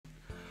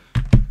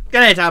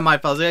G'day time, my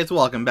fuzzy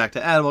welcome back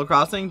to Animal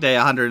Crossing, day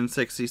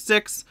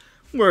 166.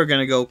 We're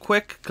gonna go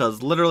quick,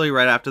 because literally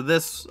right after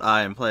this,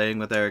 I'm playing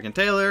with Eric and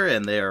Taylor,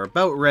 and they are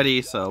about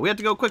ready, so we have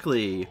to go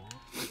quickly.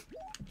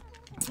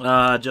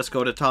 Just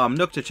go to Tom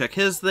Nook to check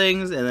his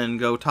things, and then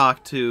go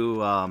talk to,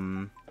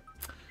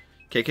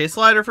 KK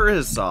Slider for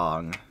his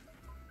song.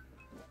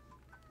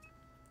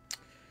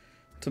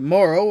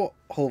 Tomorrow,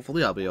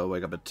 hopefully I'll be able to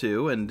wake up at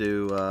 2 and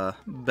do,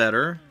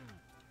 better.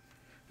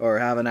 Or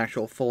have an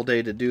actual full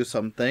day to do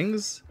some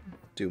things.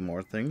 Do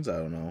more things. I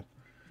don't know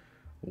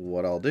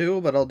what I'll do,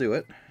 but I'll do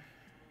it.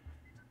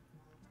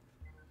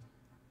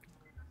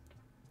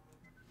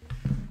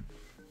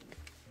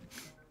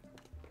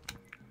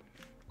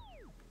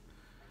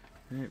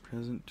 Alright,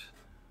 present.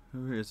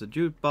 Here's a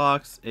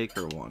jukebox.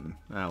 Acre 1.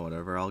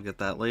 Whatever. I'll get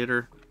that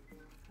later.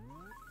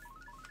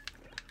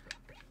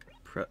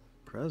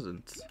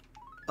 Presents.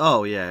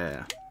 Oh,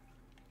 yeah.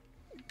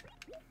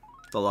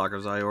 The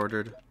lockers I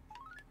ordered.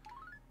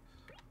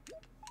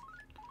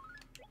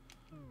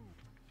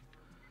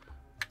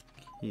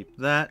 Keep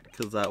that,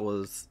 because that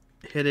was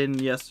hidden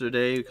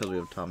yesterday, because we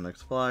have Tom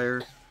Nook's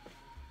flyer.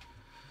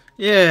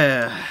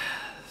 Yeah,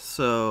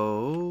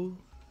 so,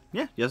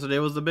 yeah, yesterday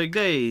was the big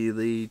day.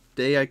 The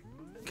day I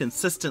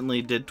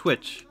consistently did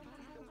Twitch.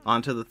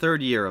 On to the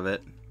 3rd year of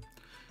it.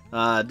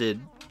 I'll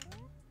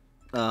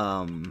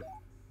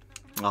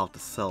have to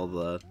sell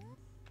the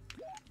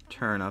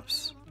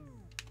turnips.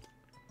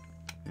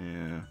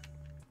 Yeah.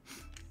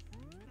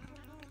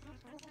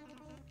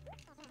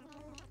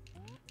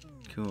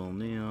 Cool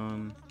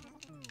neon.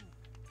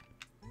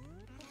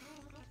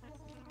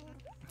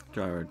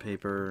 Dry red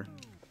paper.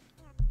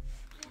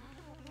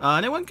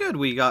 And it went good.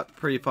 We got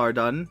pretty far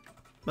done.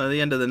 By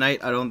the end of the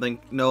night, I don't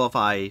know if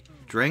I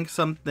drank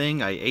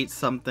something, I ate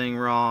something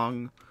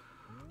wrong,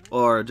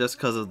 or just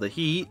because of the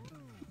heat,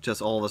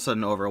 just all of a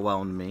sudden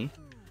overwhelmed me.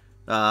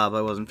 But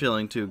I wasn't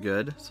feeling too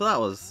good, so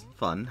that was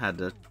fun. Had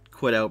to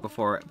quit out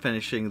before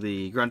finishing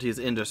the Grunty's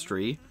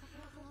Industry.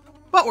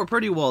 But we're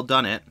pretty well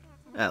done it,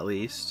 at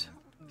least.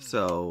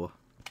 So,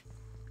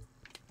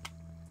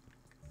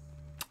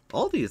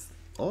 all 3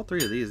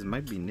 of these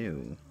might be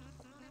new.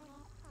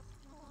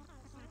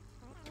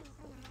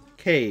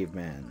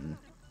 Caveman.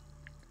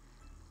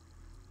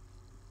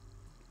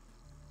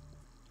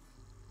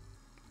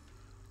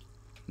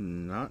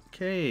 Not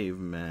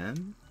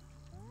caveman.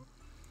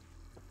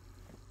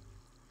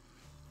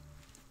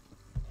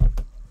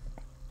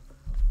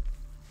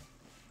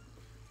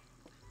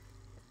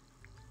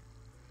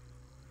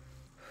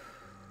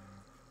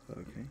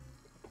 Okay.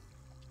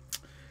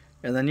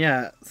 And then,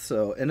 yeah,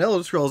 so, and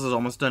Elder Scrolls is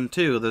almost done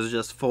too. There's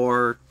just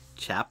 4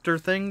 chapter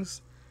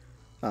things.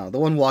 The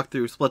one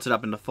walkthrough splits it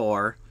up into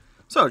 4.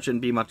 So it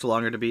shouldn't be much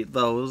longer to beat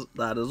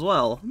that as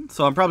well.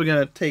 So I'm probably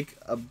going to take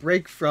a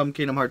break from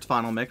Kingdom Hearts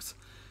Final Mix.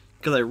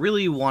 Because I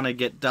really want to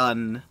get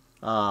done,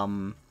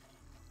 Tooie.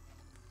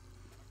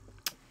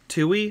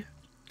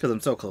 Because I'm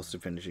so close to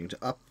finishing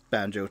up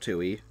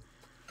Banjo-Tooie.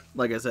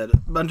 Like I said,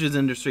 Bunge's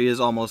Industry is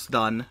almost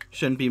done.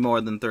 Shouldn't be more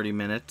than 30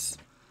 minutes.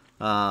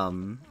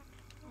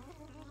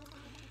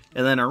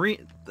 And then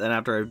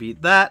after I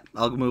beat that,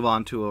 I'll move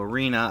on to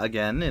Arena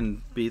again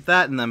and beat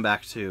that, and then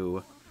back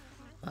to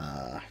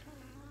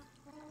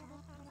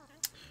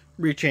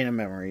Rechain of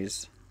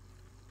Memories.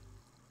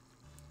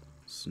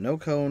 Snow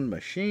Cone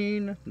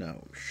Machine.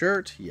 No.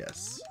 Shirt.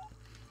 Yes.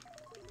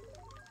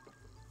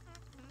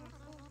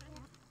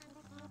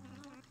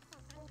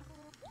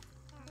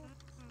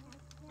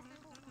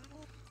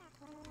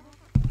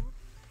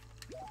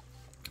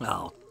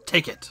 I'll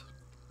take it.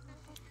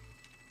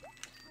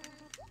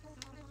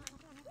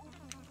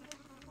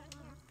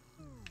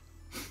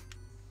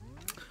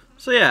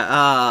 So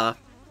yeah,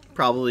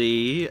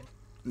 probably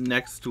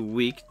next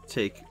week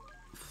take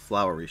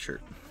Flowery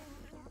Shirt.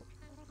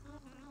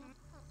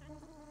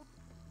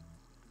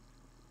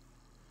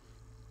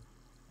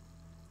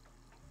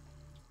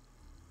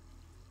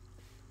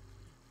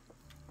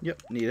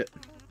 Yep, need it.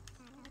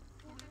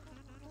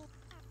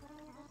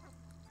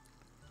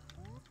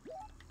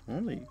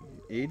 Only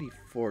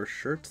 84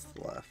 shirts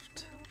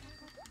left.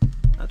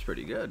 That's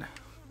pretty good.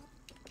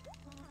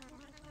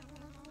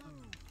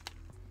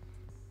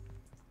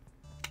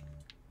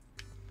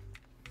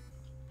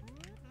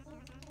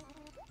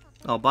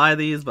 I'll buy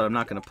these, but I'm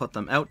not going to put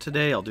them out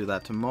today. I'll do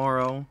that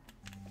tomorrow.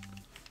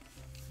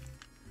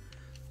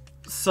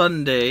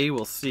 Sunday,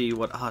 we'll see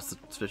what... Oh, it's a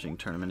fishing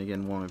tournament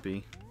again, won't it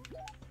be?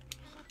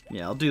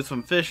 Yeah, I'll do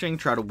some fishing,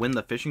 try to win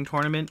the fishing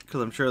tournament,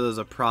 because I'm sure there's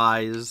a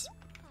prize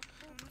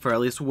for at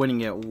least winning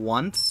it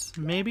once,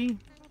 maybe?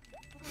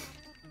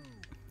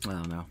 I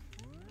don't know.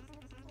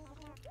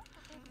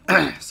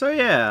 So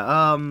yeah,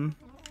 oh.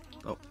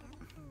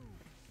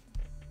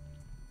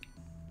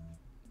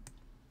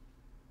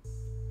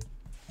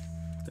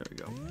 There we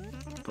go.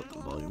 Put the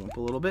volume up a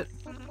little bit.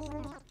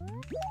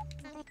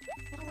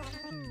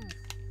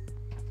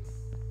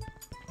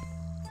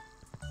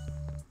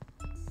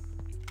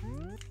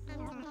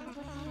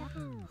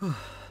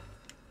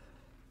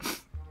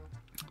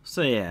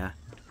 So yeah,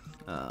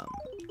 oh,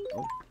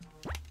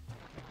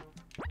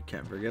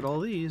 can't forget all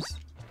these.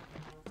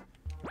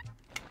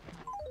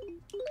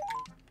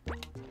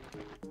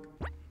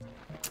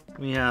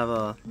 We have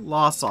a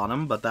loss on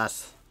him, but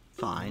that's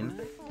fine.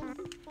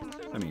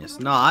 I mean, it's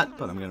not,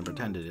 but I'm gonna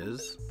pretend it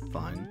is.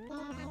 Fine.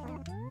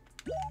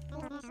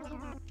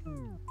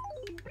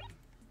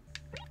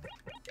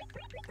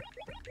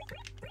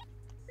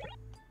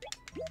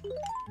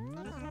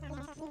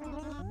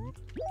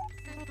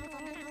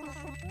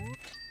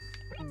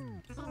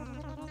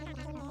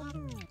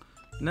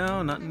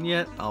 No, nothing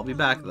yet. I'll be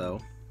back,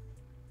 though.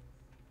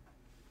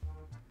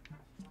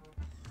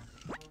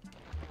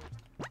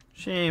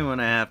 Shame when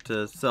I have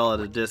to sell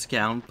at a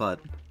discount, but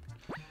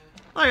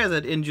like I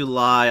said, in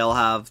July I'll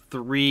have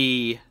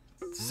 3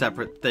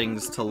 separate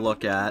things to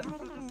look at,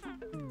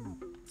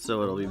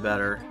 so it'll be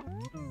better.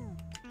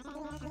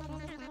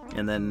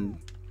 And then,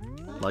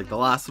 like the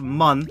last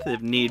month,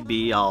 if need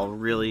be, I'll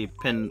really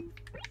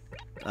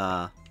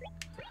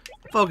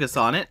focus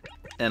on it,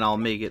 and I'll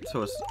make it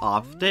so it's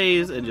off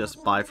days and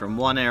just buy from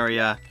one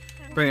area,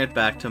 bring it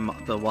back to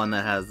the one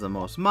that has the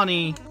most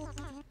money,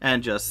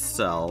 and just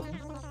sell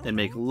and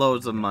make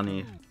loads of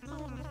money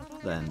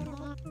then.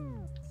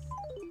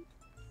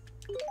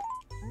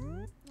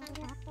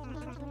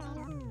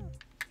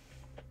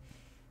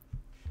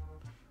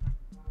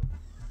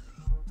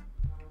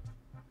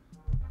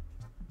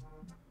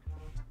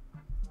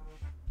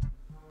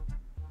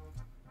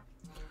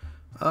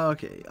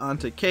 Okay, on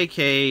to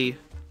KK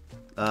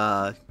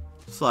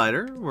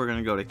Slider. We're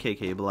gonna go to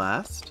KK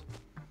Blast.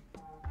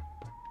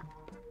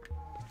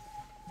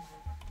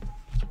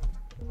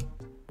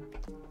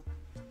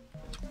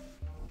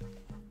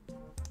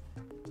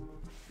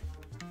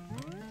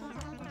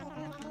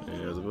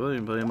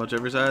 Pretty much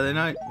every Saturday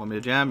night. Want me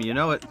to jam? You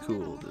know it.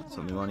 Cool. Did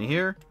something you want to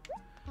hear?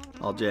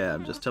 I'll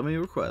jam. Just tell me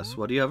your request.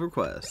 What do you have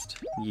request?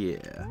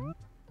 Yeah.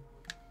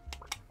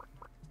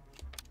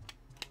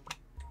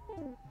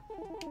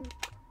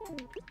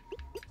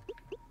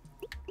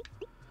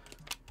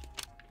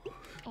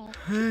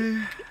 Hey.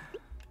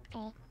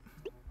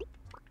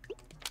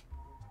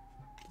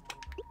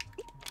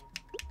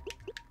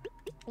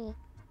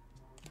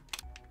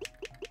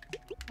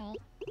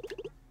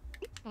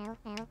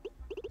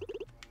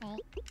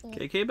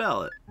 KK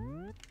Ballot.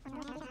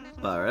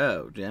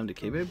 Barrow, jam to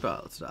KK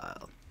Ballot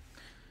style.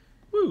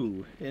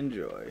 Woo,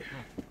 enjoy.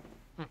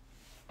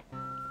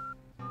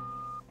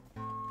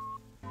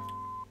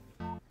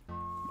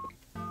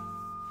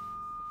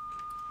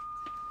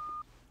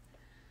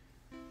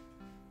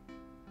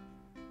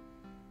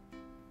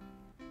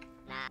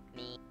 Not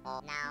me,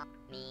 oh now,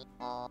 me,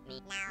 oh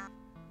me now.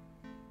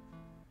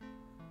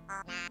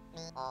 Oh not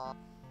me, oh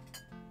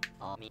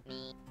me,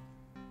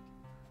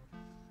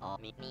 oh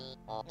me,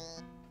 oh me,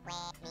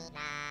 where me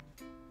now.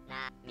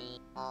 Not me,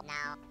 oh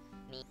now,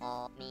 me,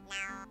 oh me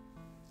now.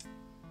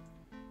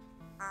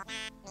 Oh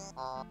not me,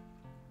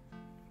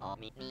 oh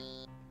me,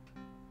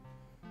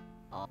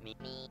 oh me,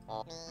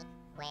 oh me,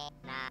 where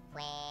not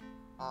where,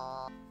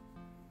 oh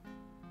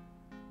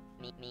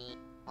me,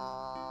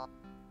 oh.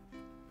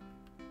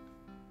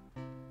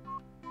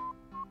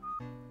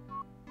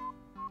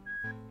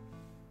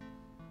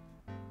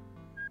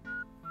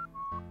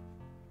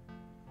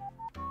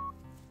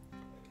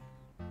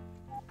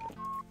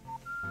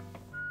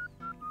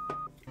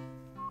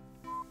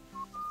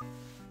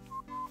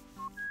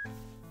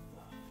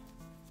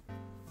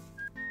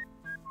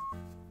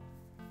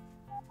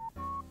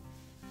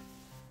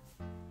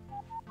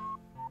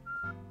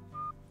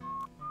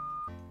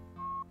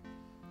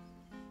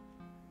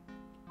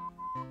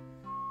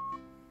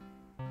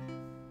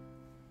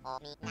 Oh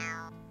me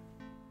now,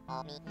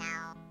 oh me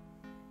now,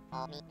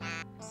 oh me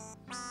now,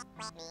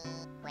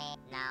 me, where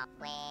now,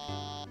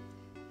 where.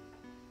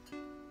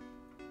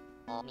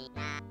 Oh me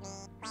now,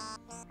 where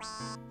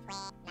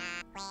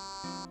now,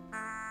 where,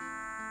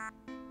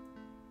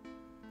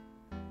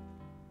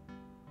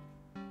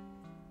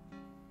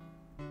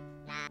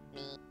 Not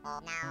me, oh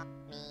now,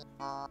 me,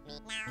 oh me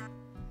now.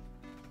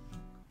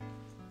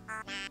 Oh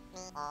not me,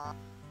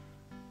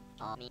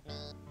 oh me,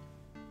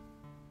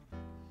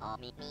 oh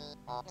me,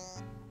 oh me,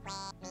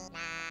 where me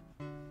now.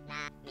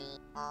 Not me,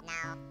 oh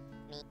now,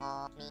 me,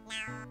 oh me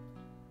now.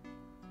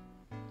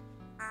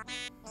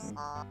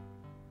 Oh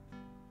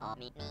not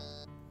me, oh me,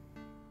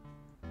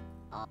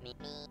 oh me,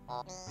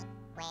 oh me,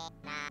 where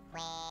now,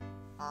 where,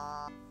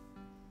 oh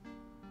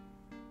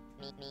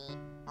me,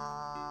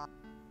 oh.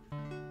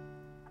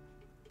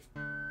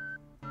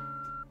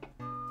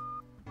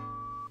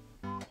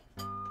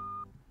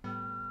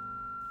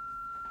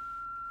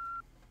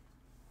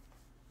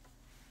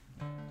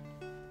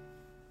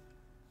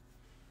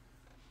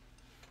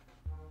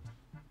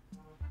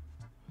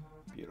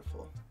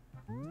 Beautiful.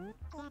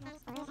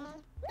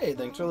 Hey,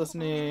 thanks for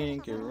listening.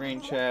 Give a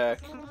rain check.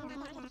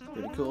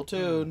 Pretty cool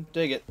tune.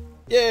 Dig it.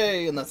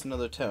 Yay! And that's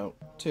another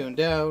tune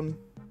down.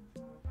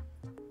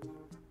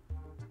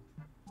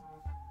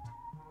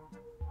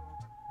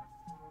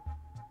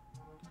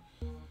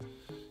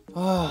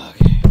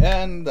 Okay,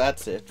 and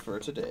that's it for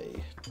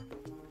today.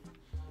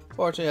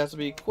 Fortunately, it has to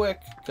be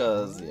quick,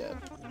 because, yeah,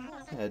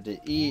 I had to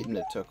eat, and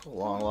it took a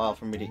long while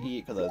for me to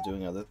eat, because I was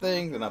doing other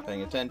things and not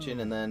paying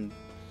attention, and then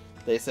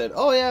they said,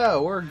 oh yeah,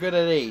 we're good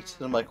at 8.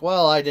 And I'm like,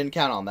 well, I didn't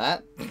count on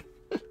that.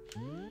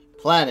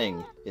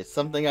 Planning is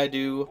something I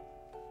do.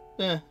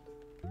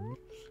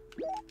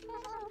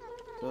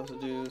 Supposed to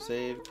do,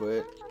 save,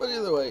 quit. But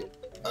either way,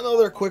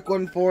 another quick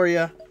one for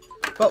you.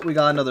 But we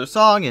got another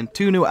song and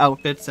 2 new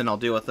outfits, and I'll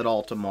deal with it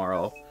all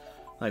tomorrow.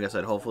 Like I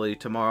said, hopefully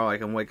tomorrow I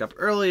can wake up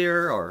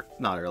earlier, or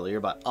not earlier,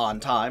 but on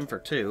time for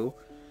 2,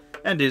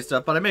 and do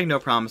stuff. But I make no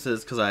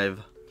promises because I've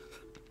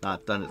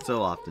not done it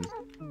so often.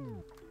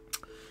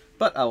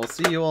 But I will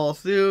see you all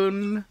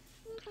soon.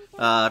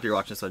 If you're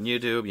watching this on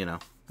YouTube, you know,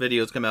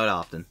 videos come out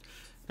often.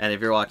 And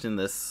if you're watching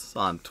this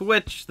on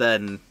Twitch,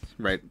 then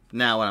right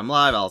now when I'm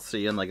live, I'll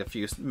see you in like a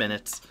few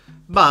minutes.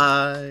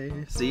 Bye!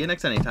 See you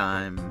next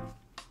anytime.